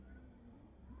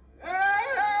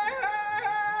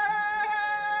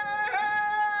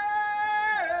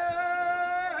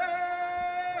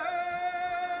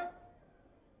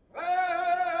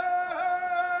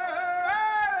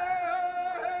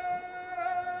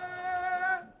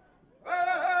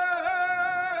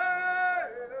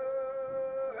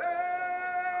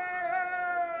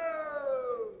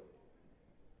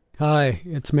Hi,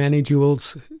 it's Manny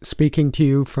Jules speaking to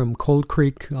you from Cold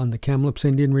Creek on the Kamloops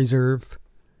Indian Reserve.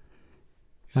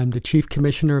 I'm the Chief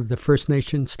Commissioner of the First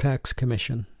Nations Tax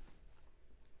Commission.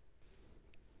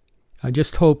 I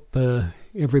just hope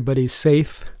everybody's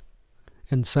safe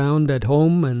and sound at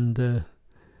home and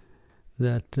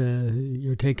that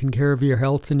you're taking care of your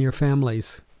health and your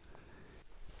families.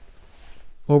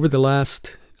 Over the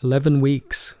last 11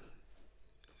 weeks,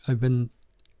 I've been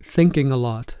thinking a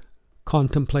lot,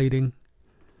 contemplating,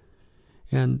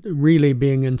 and really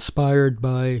being inspired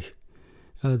by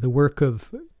the work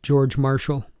of George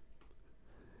Marshall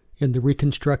in the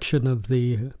reconstruction of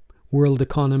the world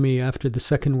economy after the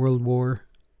Second World War,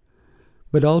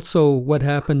 but also what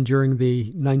happened during the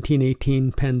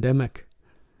 1918 pandemic,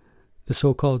 the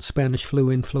so-called Spanish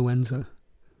flu influenza.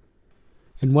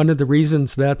 And one of the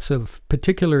reasons that's of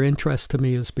particular interest to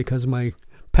me is because my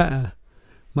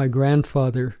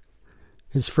grandfather,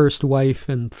 his first wife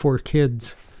and 4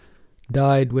 kids,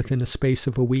 died within a space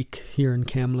of a week here in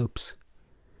Kamloops.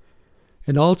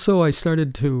 And also I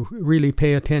started to really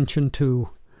pay attention to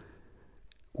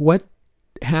what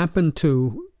happened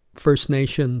to First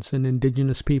Nations and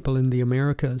Indigenous people in the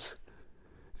Americas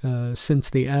since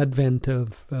the advent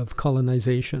of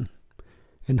colonization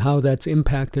and how that's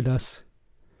impacted us.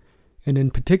 And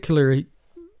in particular,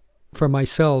 for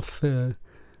myself,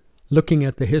 looking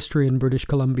at the history in British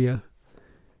Columbia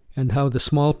and how the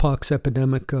smallpox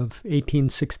epidemic of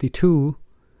 1862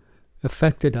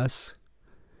 affected us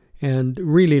and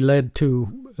really led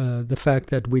to the fact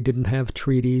that we didn't have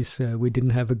treaties, we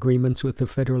didn't have agreements with the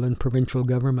federal and provincial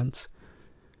governments,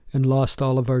 and lost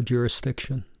all of our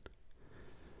jurisdiction.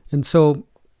 And so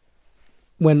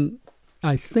when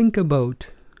I think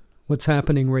about what's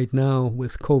happening right now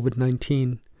with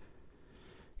COVID-19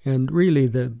 and really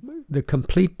the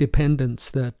complete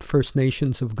dependence that First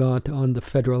Nations have got on the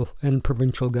federal and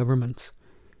provincial governments,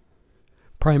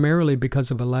 primarily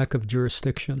because of a lack of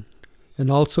jurisdiction,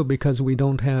 and also because we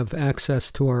don't have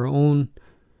access to our own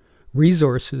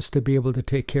resources to be able to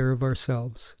take care of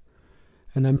ourselves.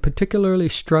 And I'm particularly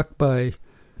struck by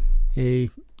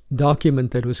a document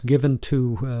that was given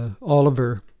to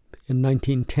Oliver in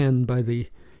 1910 by the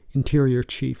Interior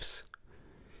Chiefs,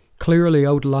 clearly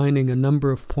outlining a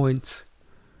number of points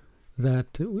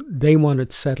that they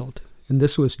wanted settled. And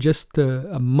this was just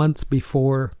a month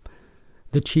before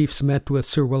the chiefs met with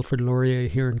Sir Wilfrid Laurier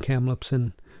here in Kamloops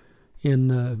in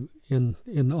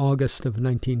August of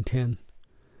 1910.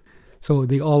 So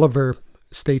the Oliver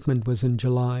statement was in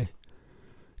July.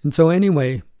 And so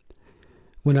anyway,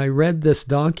 when I read this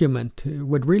document,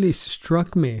 what really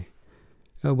struck me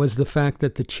was the fact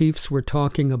that the chiefs were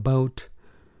talking about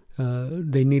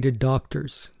they needed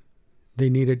doctors,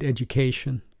 they needed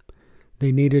education,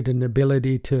 they needed an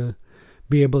ability to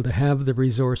be able to have the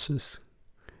resources,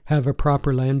 have a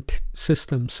proper land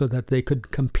system so that they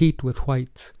could compete with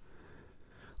whites.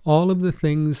 All of the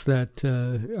things that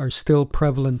are still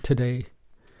prevalent today.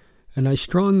 And I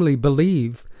strongly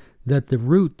believe that the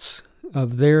roots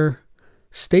of their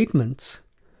statements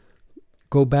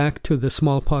go back to the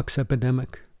smallpox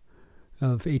epidemic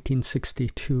of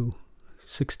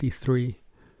 1862-63.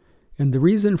 And the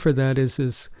reason for that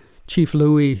is Chief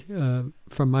Louis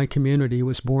from my community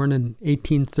was born in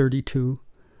 1832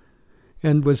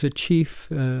 and was a chief,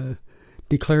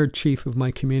 declared chief of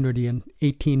my community in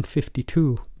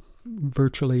 1852,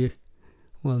 virtually,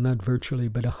 well, not virtually,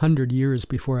 but 100 years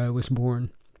before I was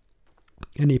born.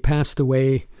 And he passed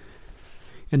away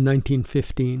in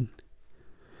 1915.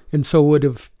 And so would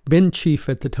have been chief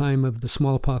at the time of the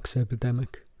smallpox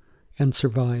epidemic and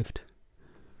survived.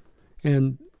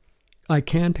 And I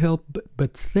can't help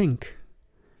but think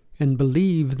and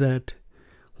believe that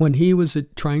when he was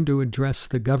trying to address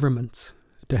the governments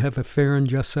to have a fair and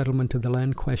just settlement of the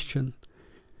land question,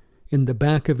 in the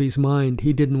back of his mind,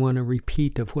 he didn't want a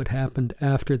repeat of what happened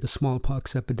after the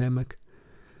smallpox epidemic.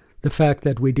 The fact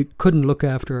that we couldn't look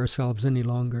after ourselves any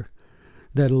longer,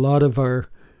 that a lot of our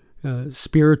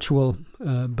spiritual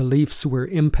beliefs were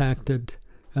impacted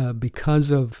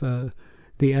because of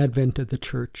the advent of the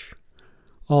church.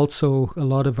 Also, a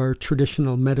lot of our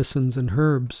traditional medicines and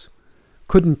herbs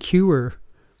couldn't cure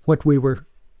what we were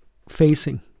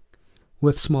facing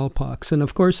with smallpox. And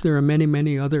of course, there are many,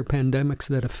 many other pandemics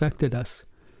that affected us,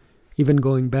 even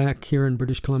going back here in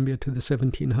British Columbia to the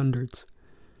 1700s.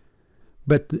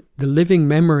 But the living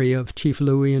memory of Chief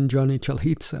Louis and Johnny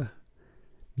Chalhitsa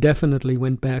definitely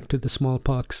went back to the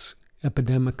smallpox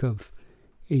epidemic of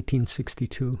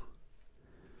 1862.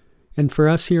 And for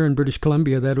us here in British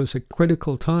Columbia, that was a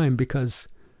critical time because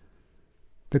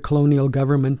the colonial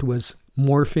government was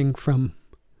morphing from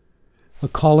a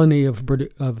colony of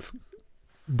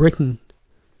Britain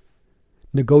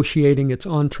negotiating its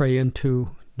entree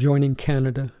into joining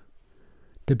Canada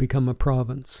to become a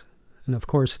province. And of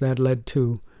course that led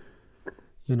to,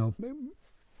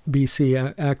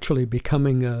 BC actually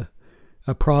becoming a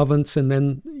province, and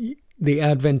then the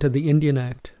advent of the Indian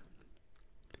Act.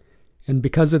 And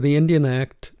because of the Indian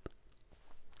Act,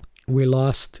 we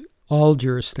lost all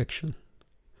jurisdiction,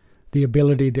 the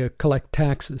ability to collect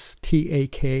taxes,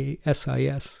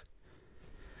 TAKSIS,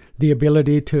 the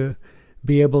ability to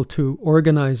be able to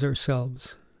organize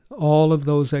ourselves. All of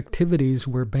those activities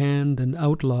were banned and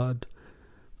outlawed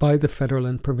by the federal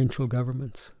and provincial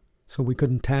governments. So we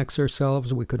couldn't tax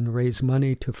ourselves, we couldn't raise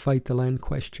money to fight the land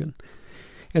question.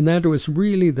 And that was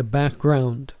really the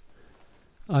background,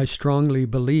 I strongly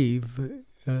believe,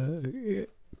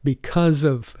 because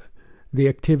of the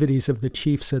activities of the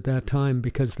chiefs at that time,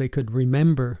 because they could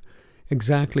remember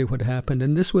exactly what happened.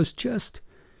 And this was just,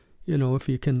 if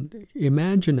you can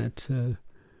imagine it,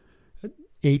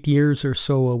 8 years or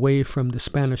so away from the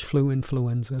Spanish flu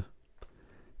influenza.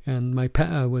 And my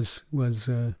pa was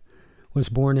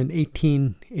born in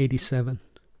 1887.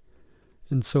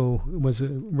 And so was a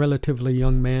relatively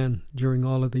young man during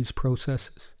all of these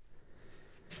processes.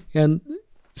 And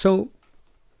so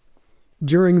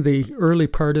during the early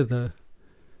part of the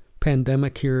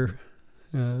pandemic here,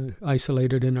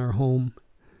 isolated in our home,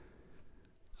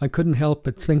 I couldn't help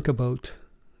but think about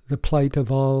the plight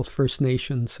of all First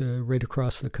Nations right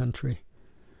across the country.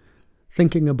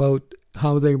 Thinking about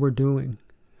how they were doing,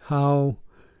 how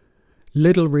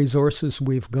little resources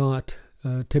we've got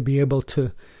to be able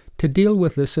to deal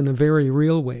with this in a very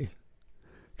real way.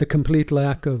 The complete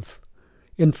lack of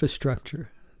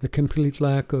infrastructure, the complete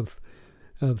lack of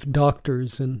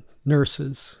doctors and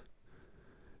nurses,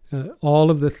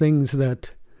 all of the things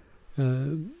that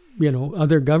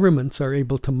other governments are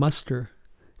able to muster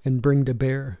and bring to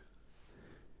bear.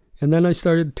 And then I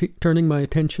started turning my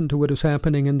attention to what was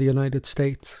happening in the United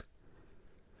States.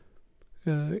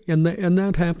 And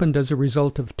that happened as a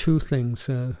result of two things.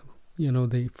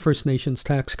 The First Nations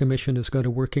Tax Commission has got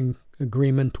a working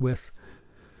agreement with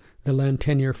the Land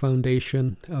Tenure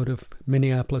Foundation out of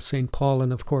Minneapolis, St. Paul,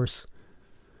 and of course,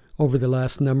 over the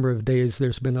last number of days,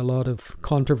 there's been a lot of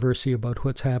controversy about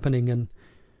what's happening in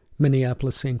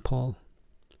Minneapolis, St. Paul.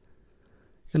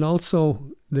 And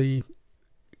also the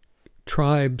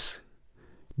tribes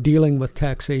dealing with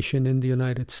taxation in the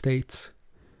United States.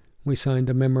 We signed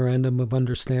a memorandum of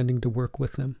understanding to work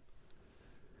with them.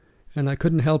 And I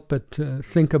couldn't help but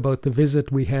think about the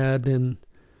visit we had in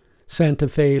Santa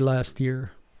Fe last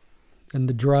year and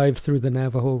the drive through the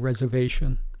Navajo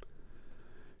reservation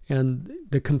and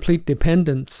the complete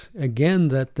dependence, again,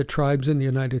 that the tribes in the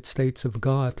United States have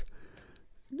got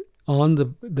on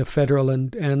the federal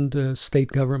and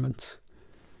state governments.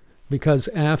 Because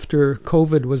after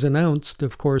COVID was announced,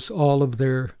 of course, all of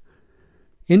their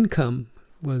income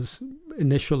was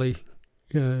initially,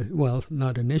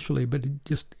 not initially, but it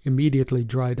just immediately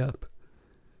dried up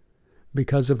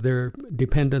because of their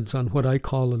dependence on what I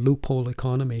call a loophole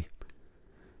economy.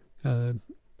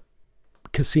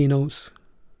 Casinos,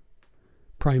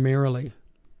 primarily.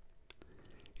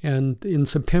 And in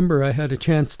September, I had a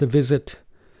chance to visit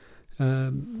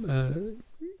the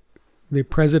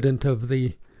president of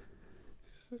the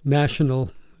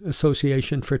National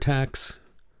Association for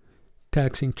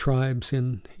Taxing Tribes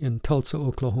in Tulsa,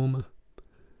 Oklahoma.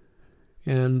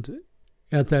 And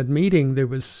at that meeting, there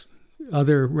was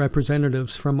other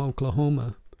representatives from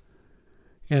Oklahoma,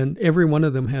 and every one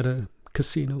of them had a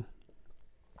casino.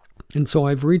 And so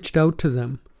I've reached out to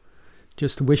them,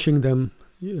 just wishing them,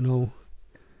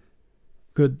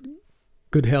 good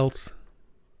health,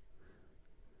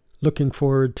 looking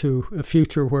forward to a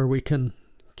future where we can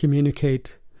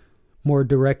communicate more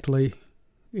directly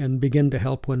and begin to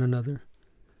help one another.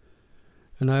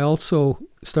 And I also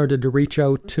started to reach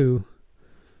out to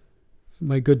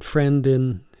my good friend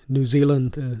in New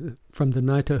Zealand from the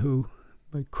Ngaitahu,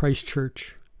 by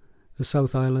Christchurch, the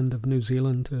South Island of New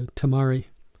Zealand, Tamari.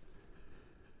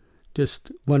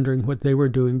 Just wondering what they were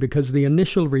doing, because the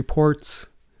initial reports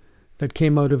that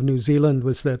came out of New Zealand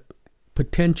was that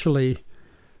potentially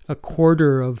a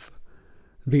quarter of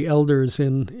the elders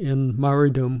in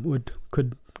Maoridom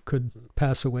could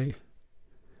pass away.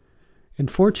 And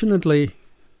fortunately,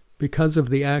 because of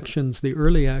the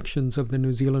early actions of the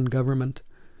New Zealand government,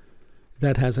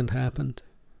 that hasn't happened.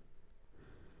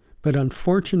 But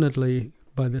unfortunately,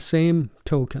 by the same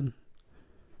token,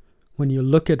 when you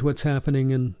look at what's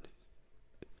happening in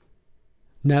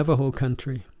Navajo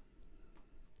country,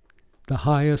 the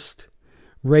highest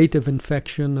rate of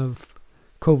infection of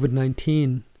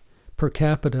COVID-19 per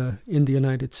capita in the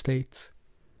United States,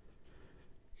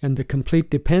 and the complete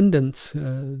dependence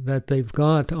that they've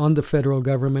got on the federal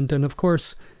government. And of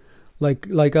course,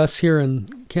 like us here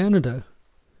in Canada,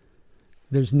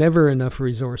 there's never enough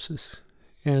resources.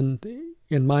 And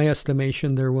in my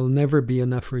estimation, there will never be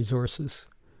enough resources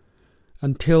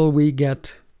until we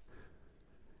get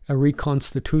a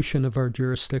reconstitution of our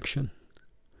jurisdiction,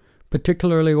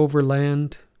 particularly over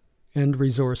land and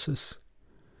resources,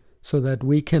 so that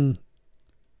we can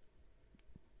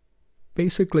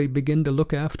basically begin to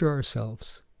look after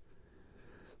ourselves.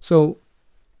 So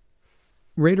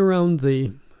right around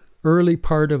the early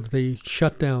part of the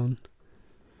shutdown,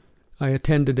 I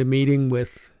attended a meeting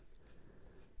with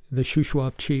the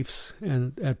Shuswap chiefs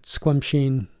and at Squamish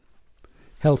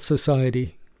Health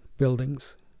Society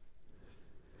buildings.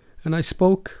 And I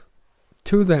spoke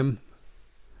to them,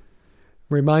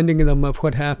 reminding them of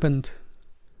what happened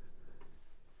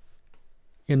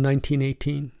in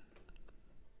 1918,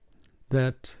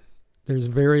 that there's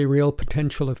very real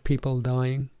potential of people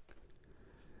dying,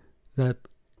 that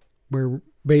we're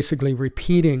basically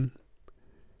repeating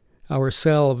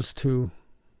ourselves to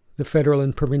the federal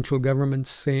and provincial governments,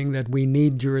 saying that we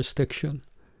need jurisdiction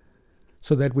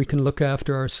so that we can look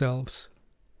after ourselves,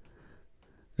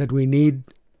 that we need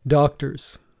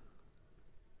doctors.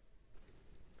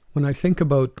 When I think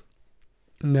about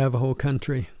Navajo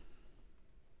country,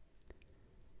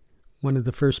 one of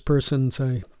the first persons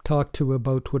I talked to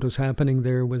about what was happening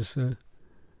there was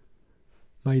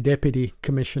my deputy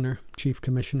commissioner, Chief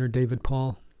Commissioner David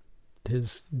Paul.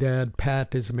 His dad,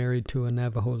 Pat, is married to a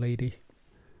Navajo lady.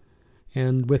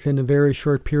 And within a very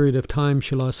short period of time,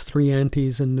 she lost 3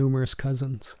 aunties and numerous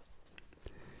cousins.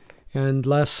 And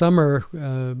last summer,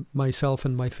 myself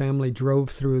and my family drove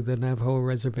through the Navajo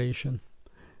reservation.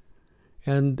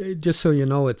 And just so you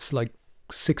know, it's like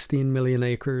 16 million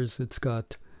acres. It's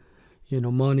got,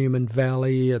 Monument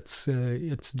Valley. It's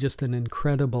just an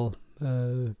incredible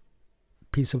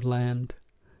piece of land.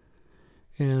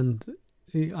 And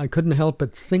I couldn't help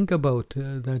but think about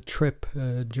that trip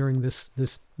during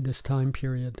this time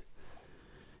period.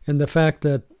 And the fact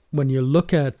that when you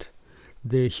look at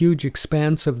the huge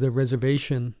expanse of the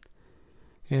reservation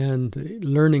and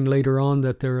learning later on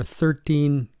that there are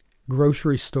 13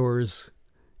 grocery stores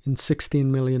in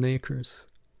 16 million acres.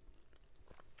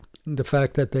 The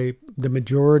fact that the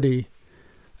majority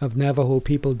of Navajo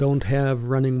people don't have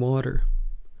running water.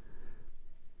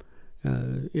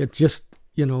 It's just,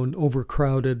 in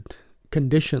overcrowded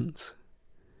conditions.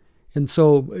 And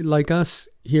so, like us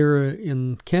here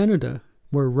in Canada,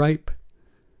 we're ripe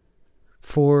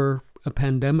for a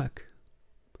pandemic.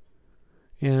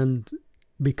 And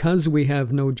because we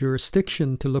have no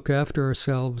jurisdiction to look after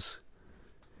ourselves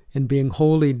and being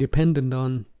wholly dependent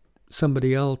on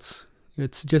somebody else,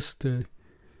 it's just,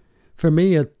 for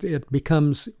me, it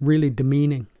becomes really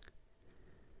demeaning.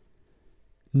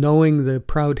 Knowing the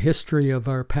proud history of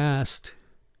our past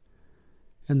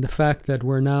and the fact that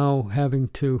we're now having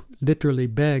to literally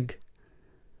beg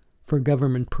for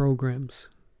government programs.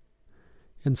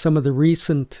 And some of the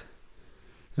recent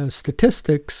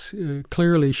statistics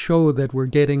clearly show that we're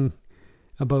getting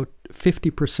about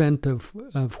 50%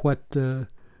 of what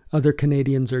other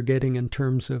Canadians are getting in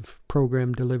terms of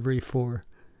program delivery for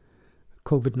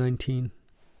COVID-19.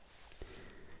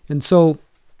 And so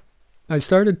I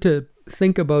started to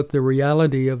think about the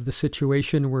reality of the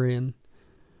situation we're in,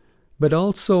 but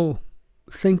also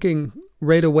thinking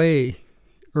right away,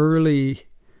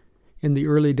 in the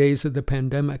early days of the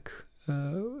pandemic,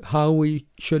 how we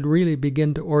should really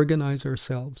begin to organize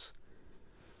ourselves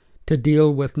to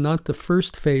deal with not the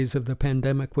first phase of the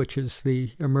pandemic, which is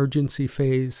the emergency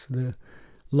phase, the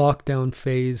lockdown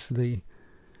phase, the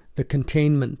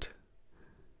containment,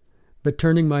 but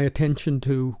turning my attention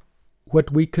to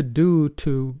what we could do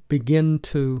to begin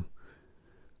to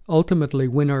ultimately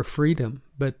win our freedom,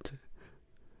 but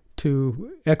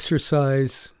to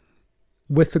exercise,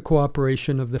 with the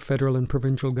cooperation of the federal and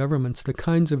provincial governments, the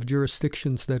kinds of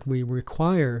jurisdictions that we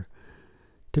require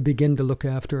to begin to look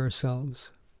after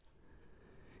ourselves.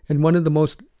 And one of the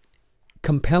most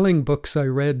compelling books I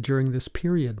read during this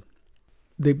period,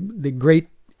 the great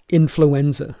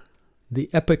influenza, the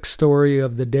epic story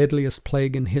of the deadliest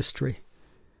plague in history.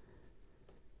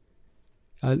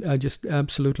 I just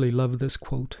absolutely love this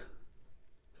quote.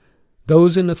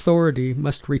 Those in authority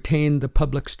must retain the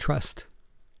public's trust.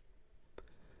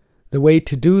 The way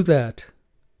to do that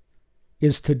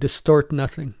is to distort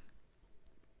nothing,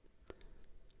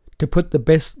 to put the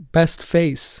best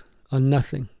face on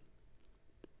nothing,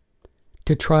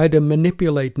 to try to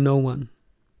manipulate no one.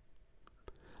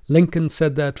 Lincoln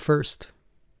said that first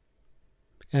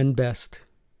and best.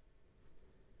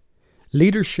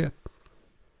 Leadership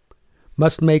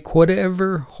must make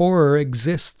whatever horror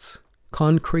exists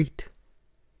concrete.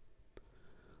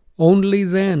 Only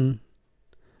then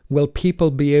will people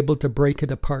be able to break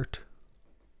it apart.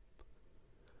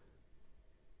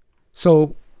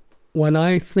 So when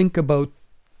I think about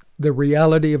the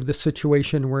reality of the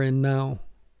situation we're in now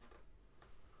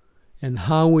and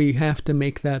how we have to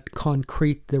make that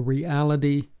concrete, the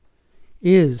reality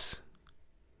is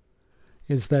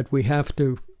that we have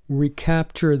to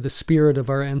recapture the spirit of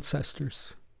our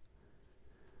ancestors.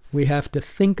 We have to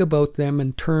think about them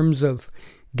in terms of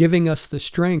giving us the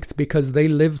strength because they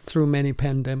lived through many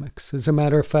pandemics. As a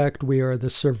matter of fact, we are the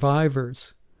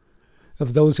survivors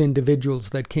of those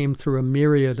individuals that came through a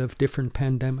myriad of different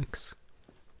pandemics,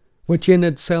 which in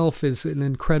itself is an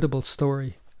incredible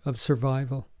story of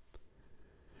survival.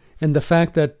 And the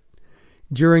fact that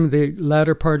during the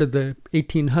latter part of the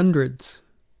 1800s,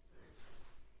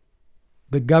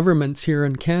 the governments here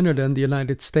in Canada and the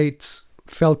United States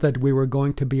felt that we were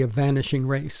going to be a vanishing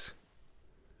race,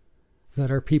 that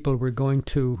our people were going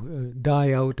to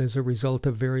die out as a result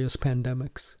of various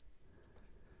pandemics.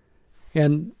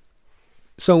 And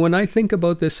so when I think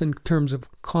about this in terms of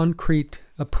concrete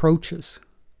approaches,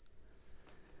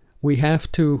 we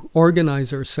have to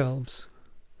organize ourselves.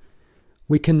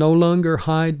 We can no longer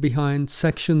hide behind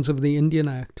sections of the Indian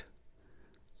Act,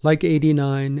 like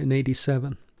 89 and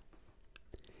 87.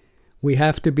 We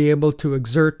have to be able to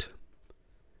exert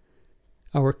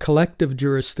our collective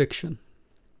jurisdiction,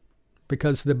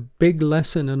 because the big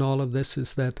lesson in all of this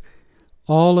is that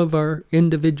all of our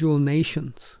individual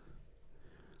nations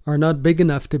are not big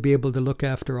enough to be able to look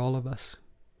after all of us.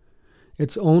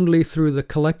 It's only through the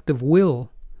collective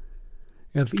will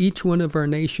of each one of our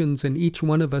nations and each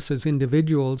one of us as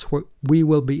individuals where we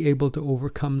will be able to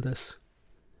overcome this.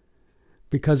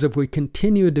 Because if we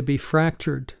continue to be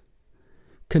fractured,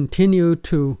 continue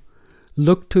to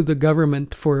look to the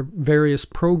government for various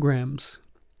programs,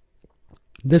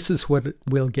 this is what it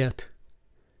will get.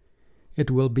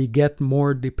 It will beget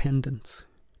more dependence.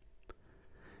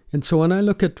 And so when I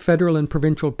look at federal and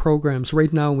provincial programs,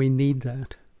 right now we need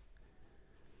that,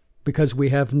 because we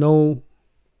have no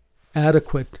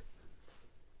adequate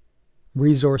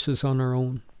resources on our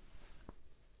own.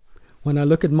 When I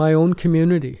look at my own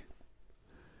community,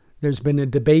 there's been a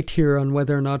debate here on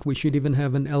whether or not we should even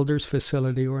have an elders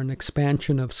facility or an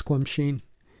expansion of Squamish.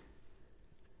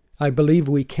 I believe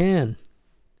we can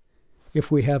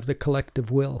if we have the collective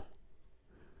will.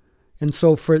 And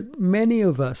so for many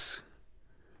of us,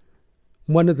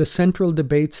 one of the central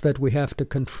debates that we have to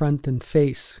confront and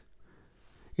face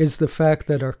is the fact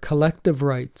that our collective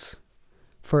rights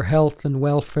for health and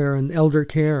welfare and elder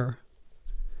care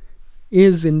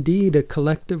is indeed a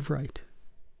collective right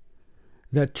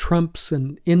that trumps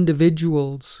an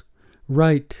individual's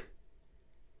right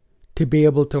to be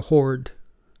able to hoard,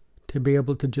 to be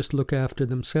able to just look after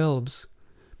themselves,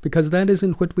 because that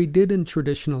isn't what we did in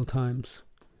traditional times.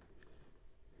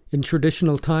 In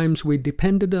traditional times, we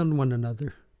depended on one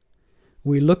another.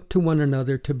 We looked to one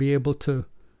another to be able to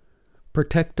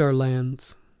protect our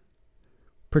lands,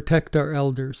 protect our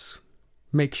elders,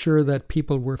 make sure that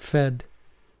people were fed.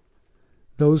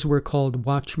 Those were called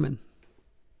watchmen.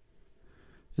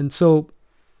 And so,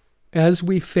 as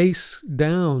we face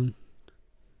down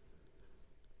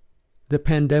the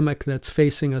pandemic that's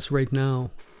facing us right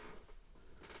now,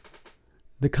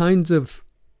 the kinds of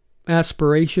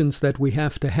aspirations that we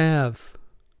have to have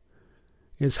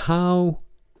is how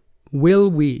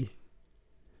will we,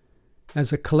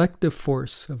 as a collective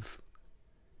force of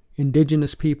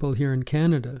Indigenous people here in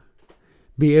Canada,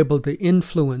 be able to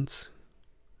influence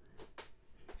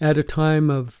at a time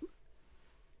of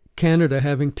Canada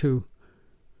having to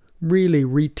really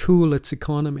retool its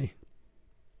economy,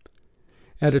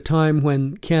 at a time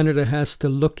when Canada has to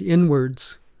look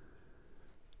inwards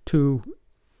to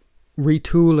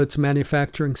retool its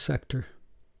manufacturing sector,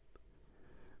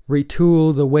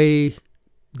 retool the way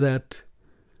that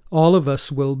all of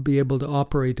us will be able to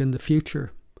operate in the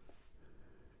future.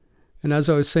 And as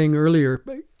I was saying earlier,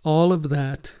 all of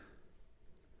that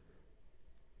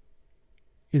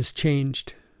is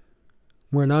changed.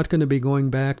 We're not going to be going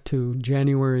back to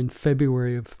January and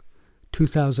February of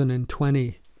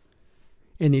 2020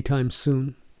 anytime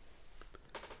soon.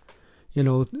 You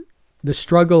know, the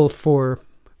struggle for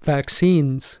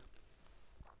vaccines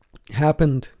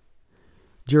happened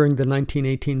during the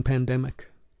 1918 pandemic.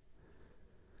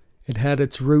 It had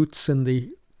its roots in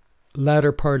the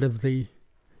latter part of the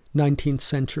 19th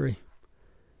century.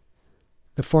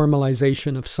 The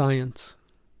formalization of science.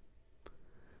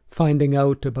 Finding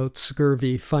out about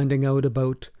scurvy, finding out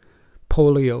about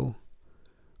polio,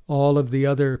 all of the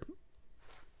other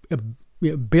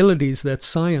abilities that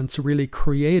science really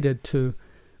created to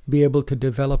be able to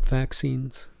develop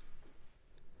vaccines.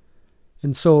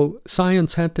 And so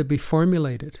science had to be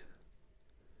formulated.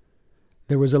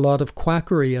 There was a lot of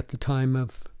quackery at the time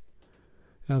of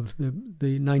the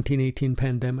 1918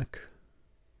 pandemic.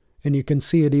 And you can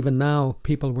see it even now.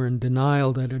 People were in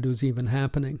denial that it was even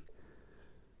happening.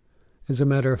 As a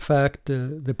matter of fact,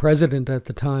 the president at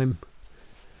the time,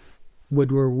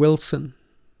 Woodrow Wilson,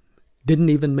 didn't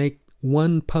even make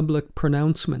one public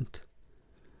pronouncement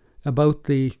about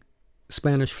the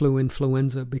Spanish flu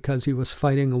influenza because he was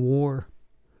fighting a war,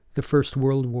 the First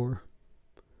World War.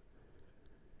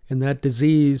 And that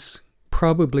disease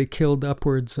probably killed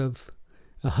upwards of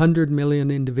 100 million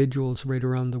individuals right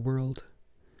around the world.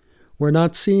 We're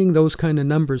not seeing those kind of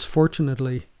numbers,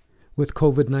 fortunately, with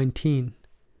COVID-19.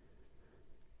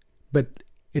 But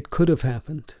it could have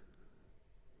happened.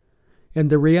 And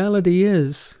the reality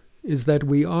is that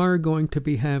we are going to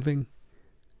be having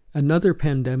another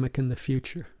pandemic in the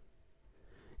future.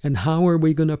 And how are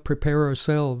we going to prepare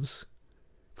ourselves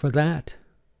for that?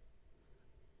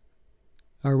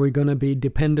 Are we going to be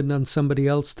dependent on somebody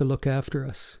else to look after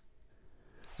us?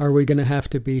 Are we going to have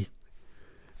to be,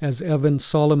 as Evan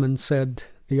Solomon said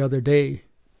the other day,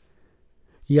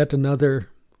 yet another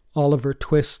Oliver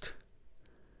Twist?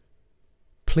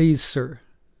 Please, sir.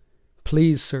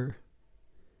 Please, sir.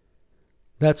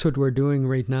 That's what we're doing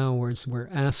right now, is we're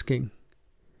asking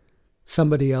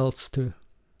somebody else to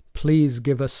please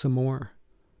give us some more.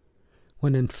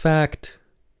 When in fact,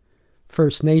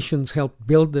 First Nations helped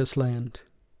build this land.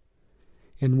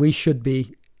 And we should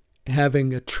be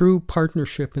having a true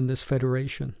partnership in this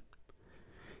federation.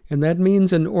 And that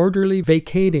means an orderly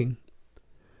vacating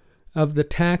of the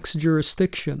tax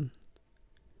jurisdiction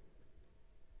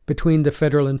between the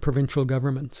federal and provincial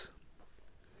governments.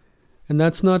 And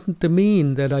that's not to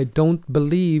mean that I don't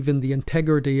believe in the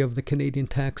integrity of the Canadian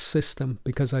tax system,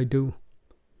 because I do.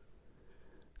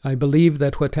 I believe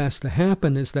that what has to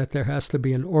happen is that there has to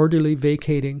be an orderly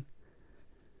vacating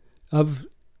of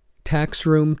tax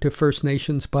room to First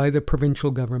Nations by the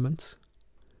provincial governments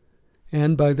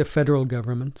and by the federal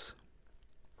governments.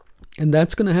 And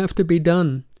that's going to have to be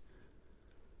done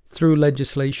through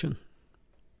legislation,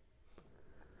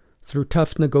 through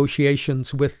tough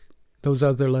negotiations with those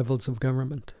other levels of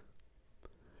government.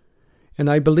 And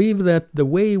I believe that the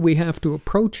way we have to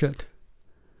approach it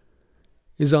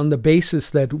is on the basis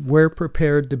that we're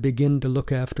prepared to begin to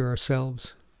look after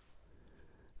ourselves,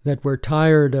 that we're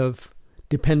tired of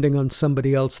depending on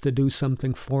somebody else to do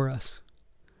something for us,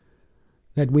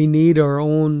 that we need our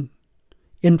own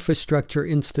infrastructure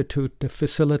institute to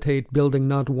facilitate building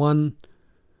not one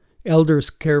elders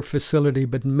care facility,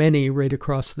 but many right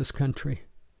across this country,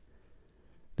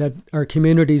 that our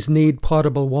communities need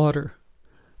potable water,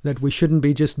 that we shouldn't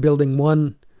be just building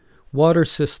one water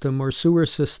system or sewer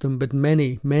system, but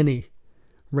many, many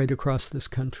right across this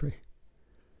country,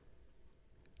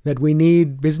 that we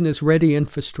need business-ready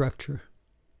infrastructure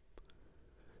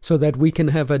so that we can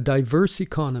have a diverse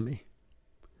economy,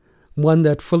 one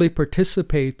that fully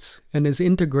participates and is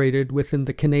integrated within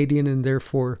the Canadian and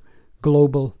therefore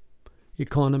global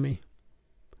economy.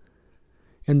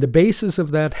 And the basis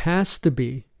of that has to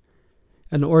be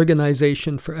an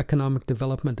organization for economic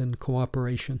development and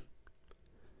cooperation,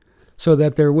 so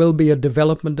that there will be a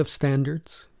development of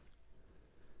standards.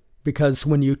 Because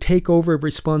when you take over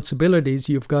responsibilities,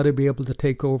 you've got to be able to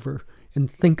take over and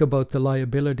think about the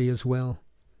liability as well.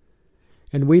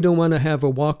 And we don't want to have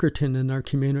a Walkerton in our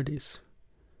communities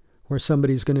where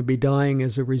somebody's going to be dying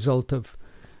as a result of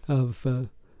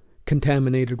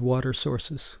contaminated water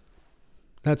sources.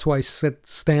 That's why set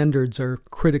standards are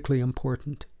critically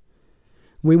important.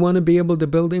 We want to be able to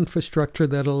build infrastructure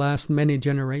that'll last many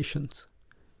generations.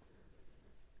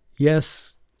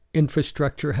 Yes,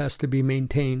 infrastructure has to be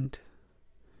maintained.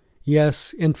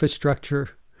 Yes,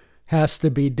 infrastructure has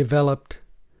to be developed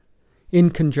in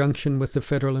conjunction with the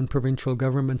federal and provincial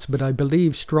governments, but I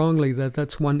believe strongly that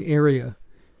that's one area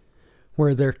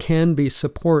where there can be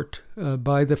support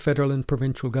by the federal and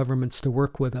provincial governments to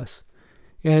work with us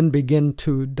and begin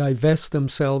to divest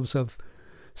themselves of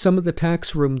some of the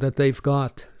tax room that they've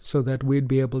got so that we'd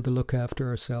be able to look after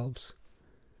ourselves.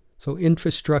 So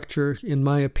infrastructure, in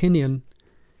my opinion,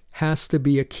 has to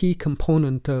be a key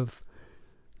component of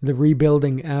the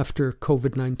rebuilding after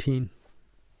COVID-19.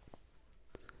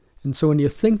 And so when you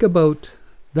think about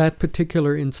that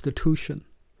particular institution,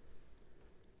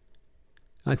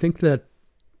 I think that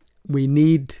we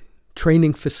need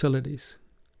training facilities,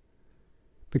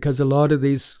 because a lot of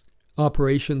these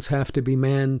operations have to be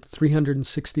manned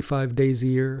 365 days a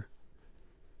year,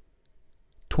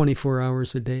 24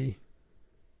 hours a day.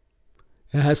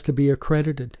 It has to be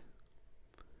accredited.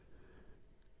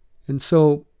 And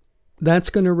so that's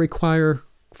going to require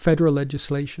federal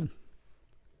legislation.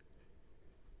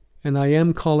 And I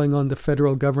am calling on the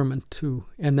federal government to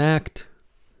enact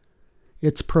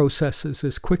its processes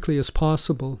as quickly as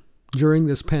possible during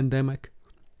this pandemic,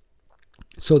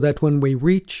 so that when we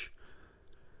reach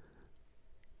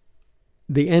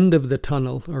the end of the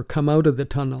tunnel or come out of the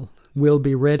tunnel, we'll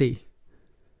be ready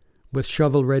with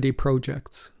shovel-ready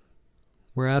projects.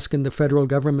 We're asking the federal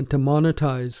government to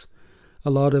monetize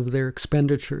a lot of their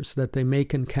expenditures that they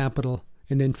make in capital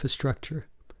and infrastructure,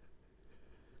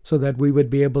 so that we would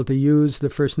be able to use the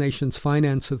First Nations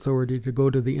Finance Authority to go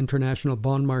to the international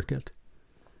bond market,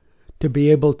 to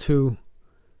be able to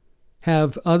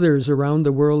have others around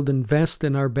the world invest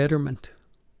in our betterment.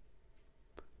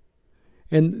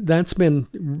 And that's been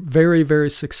very, very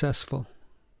successful,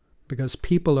 because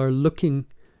people are looking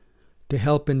to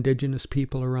help Indigenous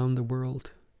people around the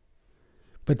world.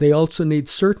 But they also need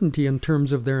certainty in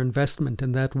terms of their investment,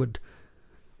 and that would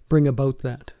bring about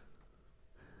that.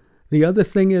 The other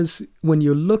thing is, when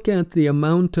you look at the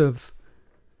amount of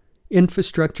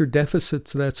infrastructure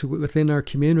deficits that's within our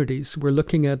communities, we're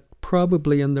looking at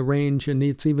probably in the range, and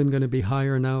it's even going to be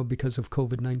higher now because of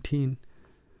COVID-19,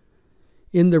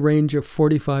 in the range of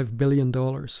 $45 billion.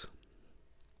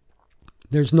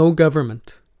 There's no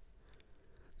government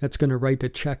that's going to write a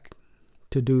check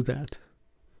to do that.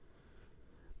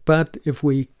 But if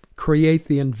we create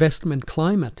the investment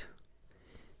climate,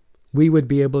 we would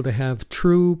be able to have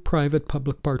true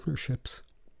private-public partnerships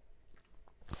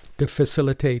to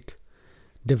facilitate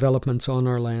developments on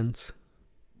our lands.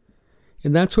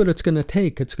 And that's what it's going to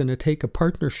take. It's going to take a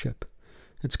partnership.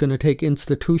 It's going to take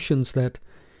institutions that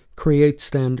create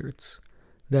standards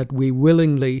that we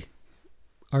willingly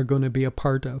are going to be a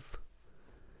part of.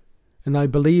 And I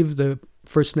believe the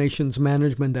First Nations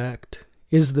Management Act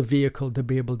is the vehicle to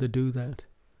be able to do that.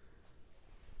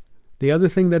 The other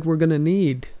thing that we're going to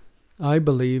need, I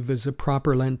believe, is a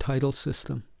proper land title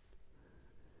system.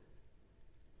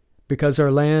 Because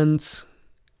our lands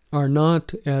are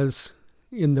not, as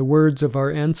in the words of our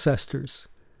ancestors,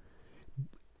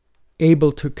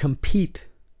 able to compete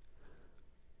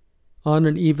on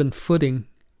an even footing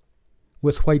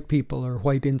with white people or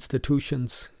white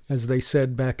institutions, as they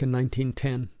said back in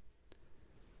 1910.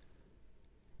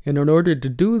 And in order to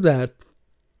do that,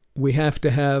 we have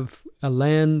to have a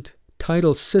land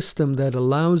title system that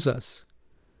allows us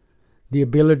the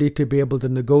ability to be able to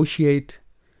negotiate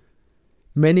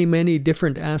many, many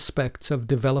different aspects of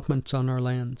developments on our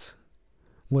lands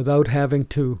without having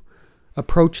to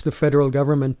approach the federal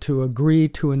government to agree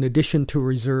to an addition to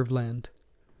reserve land,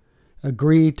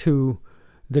 agree to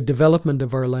the development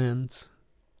of our lands.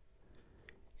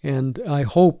 And I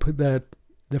hope that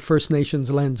the First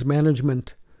Nations Lands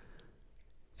Management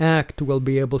Act will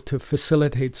be able to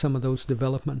facilitate some of those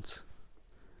developments.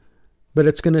 But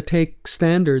it's going to take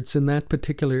standards in that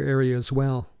particular area as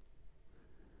well.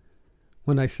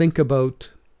 When I think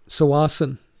about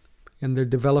Tsawwassen and their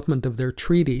development of their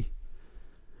treaty,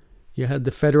 you had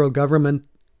the federal government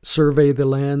survey the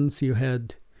lands, you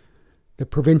had the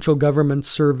provincial government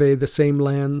survey the same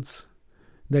lands,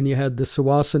 then you had the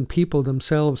Tsawwassen people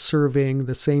themselves surveying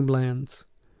the same lands.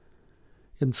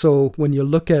 And so when you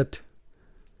look at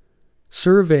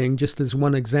surveying, just as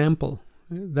one example,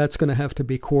 that's going to have to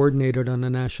be coordinated on a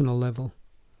national level.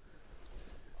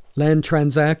 Land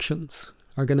transactions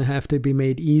are going to have to be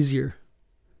made easier.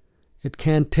 It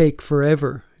can't take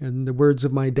forever. In the words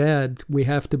of my dad, we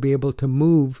have to be able to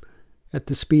move at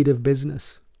the speed of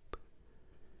business.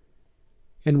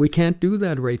 And we can't do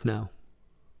that right now,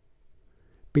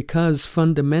 because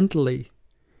fundamentally,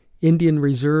 Indian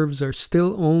reserves are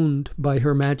still owned by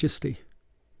Her Majesty.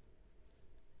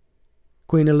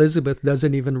 Queen Elizabeth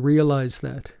doesn't even realize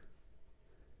that.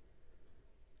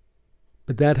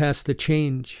 But that has to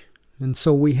change. And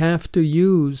so we have to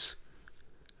use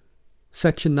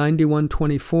Section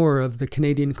 9124 of the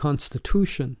Canadian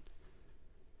Constitution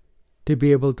to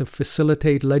be able to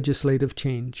facilitate legislative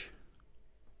change.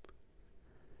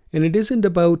 And it isn't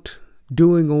about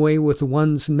doing away with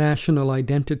one's national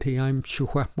identity. I'm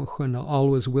Secwepemc and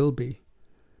always will be.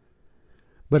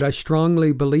 But I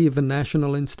strongly believe in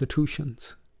national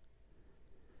institutions.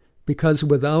 Because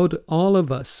without all of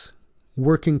us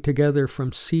working together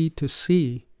from sea to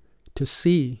sea to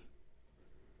sea,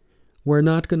 we're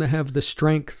not going to have the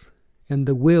strength and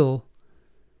the will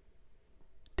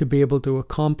to be able to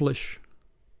accomplish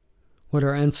what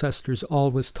our ancestors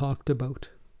always talked about.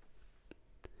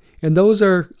 And those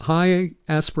are high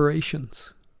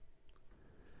aspirations.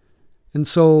 And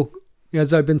so,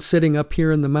 as I've been sitting up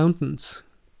here in the mountains,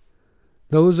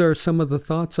 those are some of the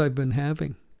thoughts I've been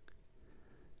having.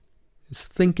 Is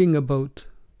thinking about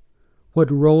what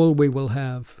role we will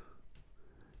have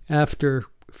after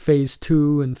phase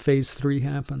 2 and phase 3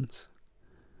 happens.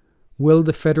 Will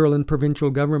the federal and provincial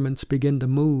governments begin to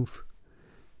move?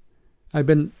 I've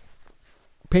been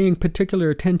paying particular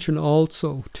attention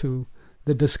also to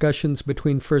the discussions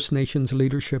between First Nations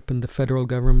leadership and the federal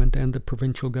government and the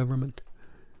provincial government,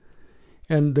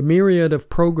 and the myriad of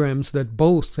programs that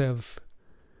both have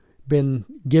been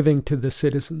giving to the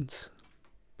citizens.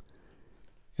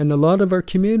 And a lot of our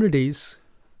communities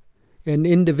and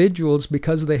individuals,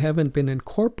 because they haven't been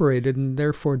incorporated and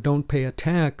therefore don't pay a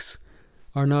tax,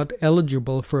 are not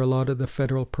eligible for a lot of the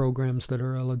federal programs that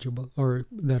are eligible or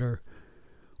that are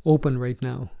open right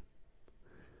now.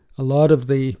 A lot of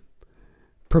the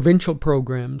provincial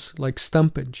programs, like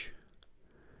stumpage,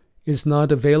 is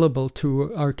not available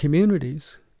to our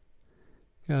communities.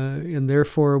 And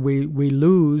therefore we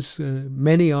lose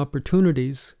many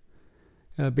opportunities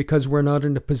because we're not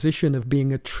in a position of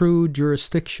being a true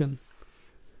jurisdiction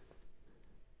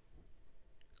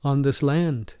on this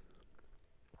land.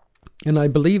 And I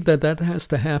believe that that has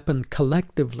to happen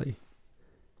collectively,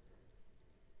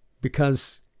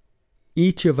 because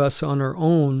each of us on our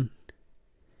own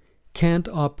can't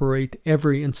operate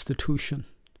every institution.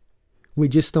 We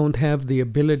just don't have the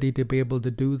ability to be able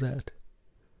to do that.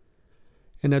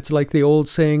 And it's like the old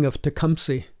saying of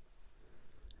Tecumseh.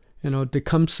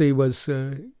 Tecumseh was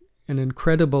an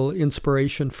incredible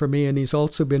inspiration for me, and he's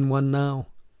also been one now.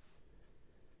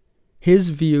 His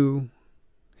view,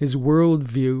 his world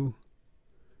view,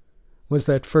 was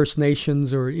that First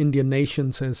Nations, or Indian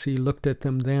nations as he looked at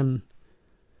them then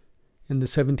in the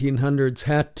 1700s,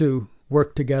 had to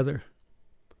work together.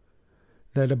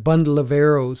 That a bundle of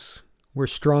arrows were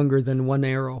stronger than one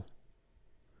arrow.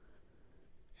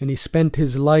 And he spent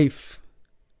his life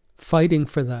fighting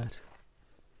for that.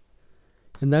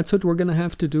 And that's what we're going to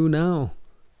have to do now.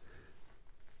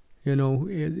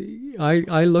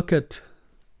 I look at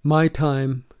my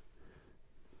time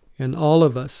and all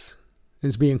of us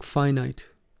as being finite.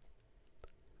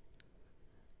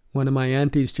 One of my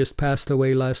aunties just passed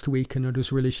away last week, and it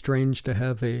was really strange to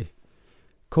have a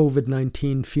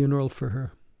COVID-19 funeral for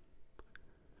her.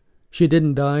 She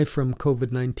didn't die from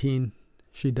COVID-19.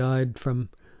 She died from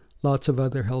lots of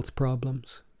other health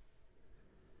problems.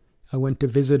 I went to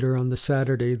visit her on the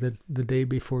Saturday, the day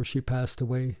before she passed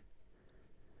away,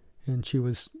 and she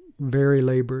was very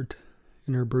labored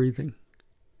in her breathing.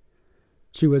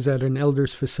 She was at an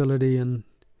elders facility in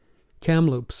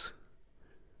Kamloops,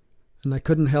 and I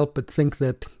couldn't help but think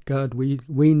that, God, we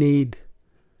need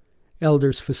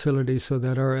elders facilities so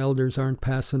that our elders aren't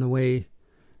passing away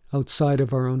outside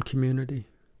of our own community.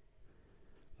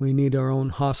 We need our own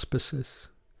hospices.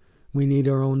 We need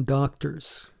our own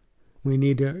doctors. We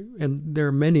need, and there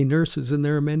are many nurses and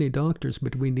there are many doctors,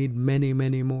 but we need many,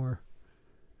 many more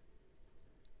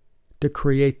to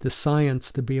create the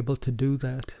science to be able to do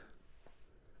that.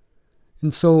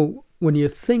 And so when you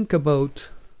think about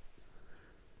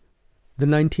the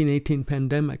 1918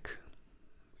 pandemic,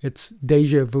 it's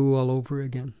deja vu all over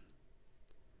again.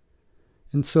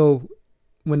 And so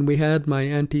when we had my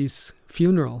auntie's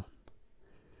funeral,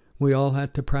 we all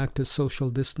had to practice social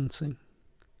distancing,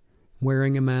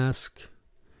 wearing a mask,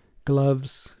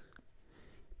 gloves.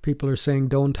 People are saying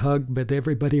don't hug, but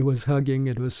everybody was hugging.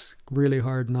 It was really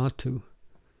hard not to.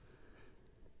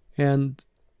 And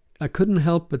I couldn't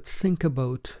help but think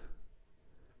about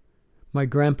my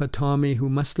grandpa Tommy, who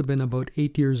must have been about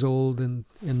 8 years old in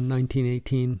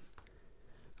 1918,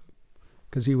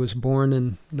 because he was born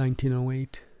in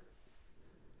 1908.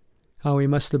 How he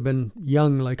must have been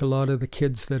young, like a lot of the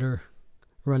kids that are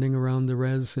running around the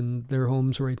res in their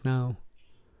homes right now.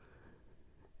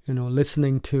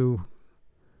 Listening to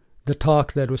the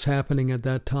talk that was happening at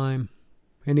that time.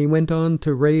 And he went on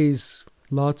to raise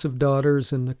lots of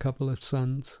daughters and a couple of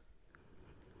sons.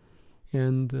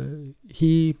 And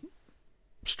he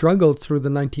struggled through the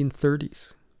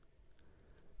 1930s,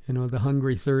 the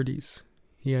hungry 30s.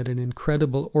 He had an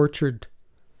incredible orchard.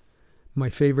 My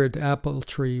favorite apple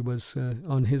tree was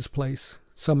on his place.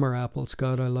 Summer apples,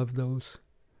 God, I love those.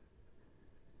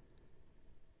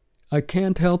 I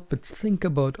can't help but think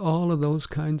about all of those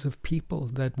kinds of people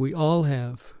that we all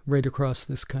have right across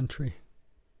this country.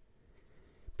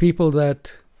 People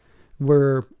that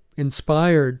were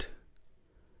inspired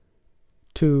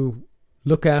to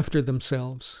look after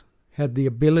themselves, had the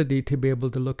ability to be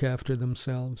able to look after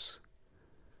themselves,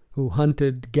 who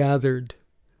hunted, gathered,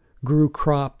 grew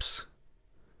crops,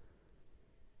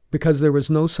 because there was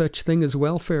no such thing as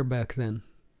welfare back then.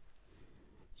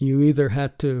 You either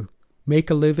had to make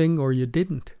a living or you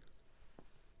didn't.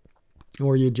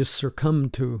 or you just succumb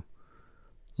to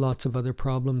lots of other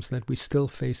problems that we still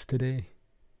face today.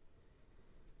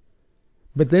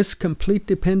 But this complete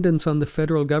dependence on the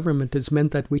federal government has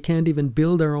meant that we can't even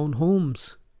build our own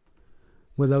homes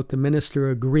without the minister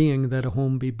agreeing that a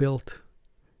home be built.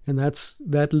 And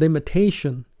that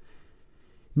limitation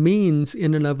means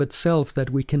in and of itself that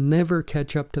we can never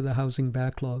catch up to the housing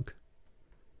backlog.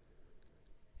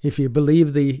 If you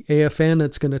believe the AFN,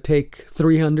 it's going to take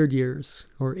 300 years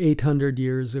or 800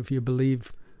 years. If you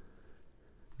believe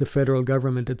the federal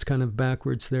government, it's kind of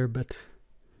backwards there, but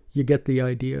you get the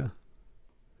idea.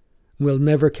 We'll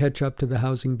never catch up to the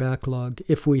housing backlog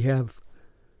if we have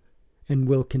and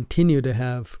will continue to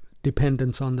have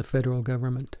dependence on the federal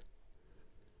government.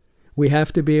 We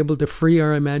have to be able to free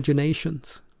our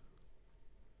imaginations.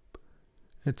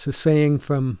 It's a saying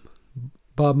from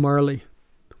Bob Marley,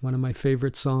 one of my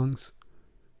favorite songs.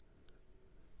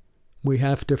 We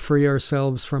have to free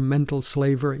ourselves from mental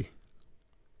slavery.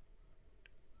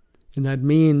 And that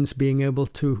means being able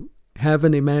to have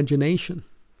an imagination,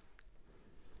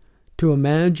 to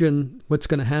imagine what's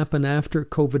going to happen after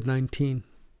COVID-19.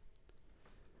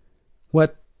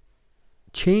 What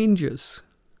changes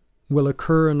will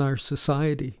occur in our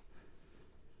society,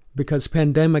 because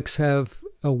pandemics have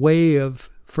a way of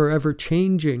forever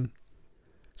changing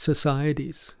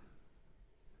societies.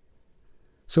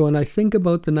 So when I think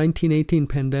about the 1918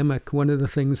 pandemic, one of the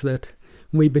things that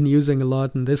we've been using a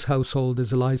lot in this household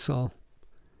is Lysol.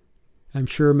 I'm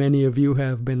sure many of you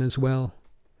have been as well.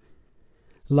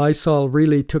 Lysol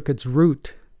really took its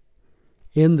root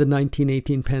in the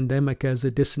 1918 pandemic as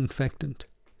a disinfectant.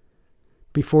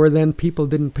 Before then, people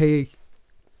didn't pay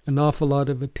an awful lot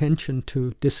of attention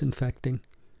to disinfecting.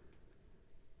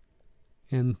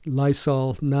 And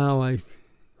Lysol, now I,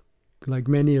 like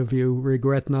many of you,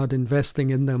 regret not investing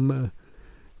in them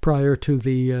prior to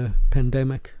the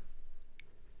pandemic.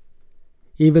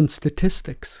 Even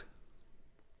statistics.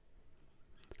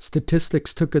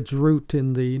 Statistics took its root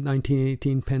in the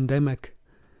 1918 pandemic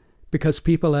because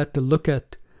people had to look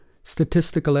at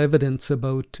statistical evidence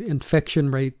about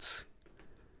infection rates,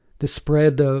 the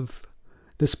spread of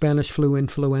the Spanish flu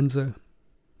influenza,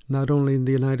 not only in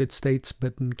the United States,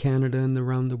 but in Canada and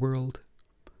around the world.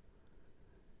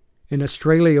 In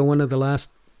Australia, one of the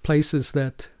last places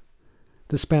that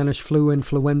the Spanish flu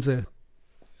influenza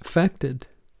affected,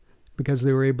 because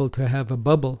they were able to have a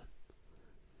bubble,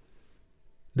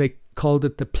 they called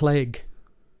it the plague.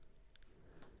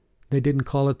 They didn't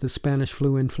call it the Spanish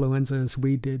flu influenza as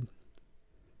we did.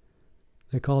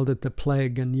 They called it the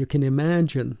plague, and you can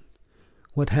imagine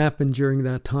what happened during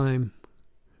that time.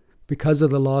 Because of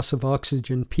the loss of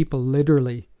oxygen, people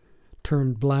literally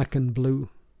turned black and blue.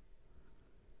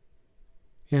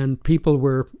 And people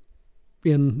were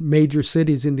in major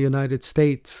cities in the United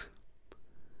States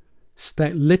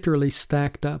literally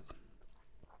stacked up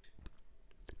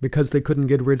because they couldn't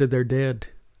get rid of their dead.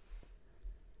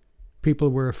 People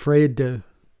were afraid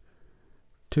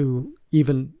to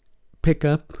even pick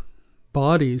up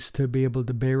bodies to be able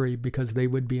to bury because they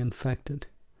would be infected.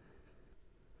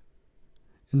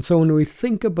 And so when we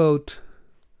think about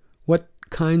what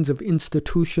kinds of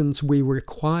institutions we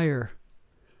require,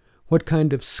 what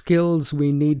kind of skills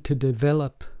we need to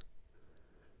develop,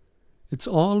 it's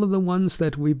all of the ones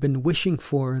that we've been wishing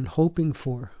for and hoping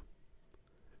for.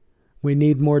 We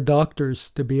need more doctors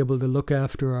to be able to look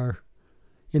after our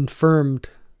infirmed,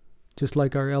 just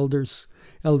like our elder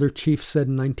chief said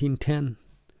in 1910.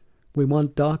 We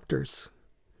want doctors.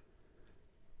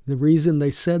 The reason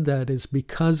they said that is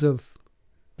because of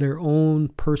their own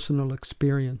personal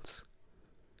experience.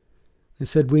 They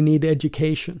said we need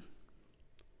education.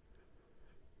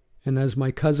 And as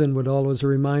my cousin would always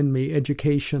remind me,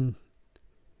 education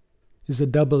is a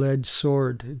double-edged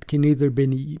sword. It can either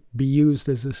be used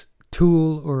as a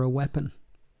tool or a weapon.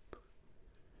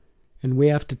 And we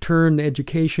have to turn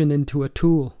education into a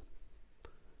tool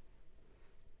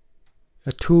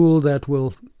that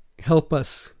will help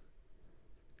us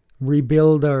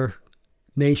rebuild our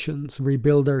nations,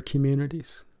 rebuild our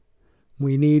communities.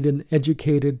 We need an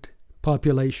educated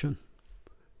population.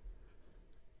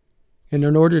 And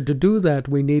in order to do that,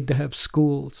 we need to have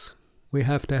schools. We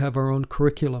have to have our own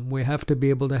curriculum. We have to be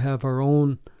able to have our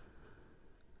own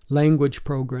language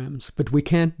programs. But we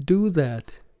can't do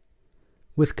that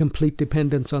with complete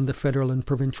dependence on the federal and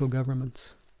provincial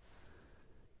governments.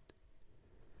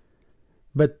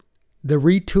 But the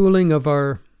retooling of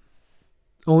our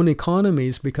own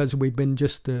economies, because we've been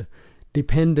just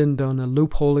dependent on a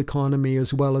loophole economy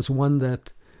as well as one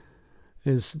that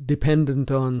is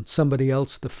dependent on somebody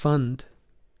else to fund,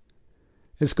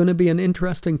 is going to be an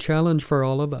interesting challenge for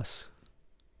all of us.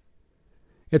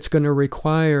 It's going to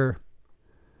require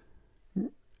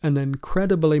an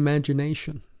incredible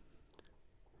imagination.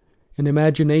 An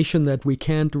imagination that we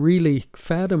can't really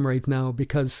fathom right now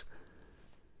because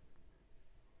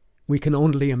we can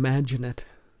only imagine it.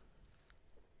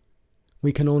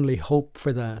 We can only hope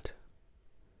for that.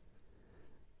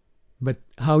 But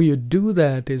how you do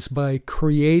that is by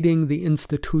creating the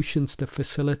institutions to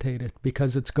facilitate it,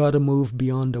 because it's got to move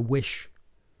beyond a wish.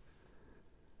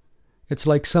 It's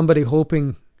like somebody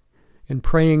hoping and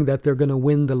praying that they're going to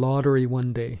win the lottery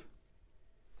one day,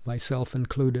 myself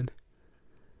included.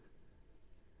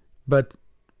 But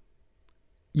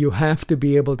you have to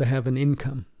be able to have an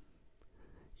income.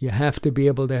 You have to be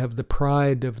able to have the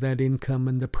pride of that income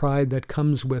and the pride that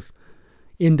comes with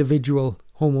individual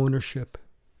home ownership,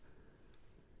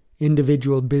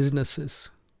 individual businesses,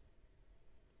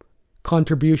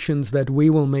 contributions that we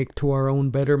will make to our own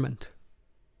betterment,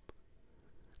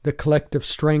 the collective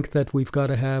strength that we've got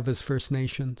to have as First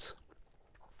Nations.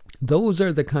 Those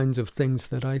are the kinds of things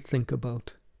that I think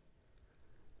about.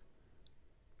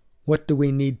 What do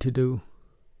we need to do?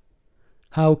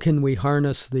 How can we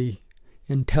harness the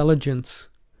intelligence,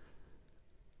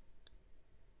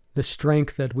 the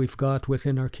strength that we've got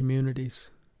within our communities?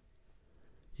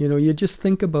 You know, you just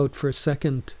think about for a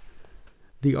second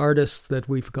the artists that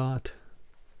we've got.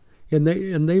 And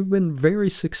they've been very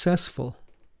successful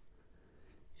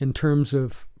in terms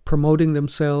of promoting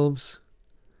themselves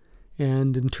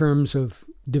and in terms of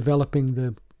developing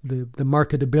the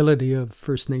marketability of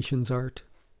First Nations art.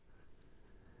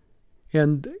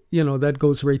 And, you know, that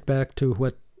goes right back to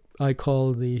what I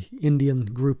call the Indian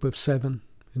Group of Seven,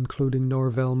 including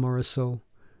Norval Morrisseau,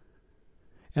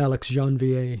 Alex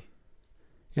Janvier,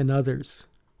 and others,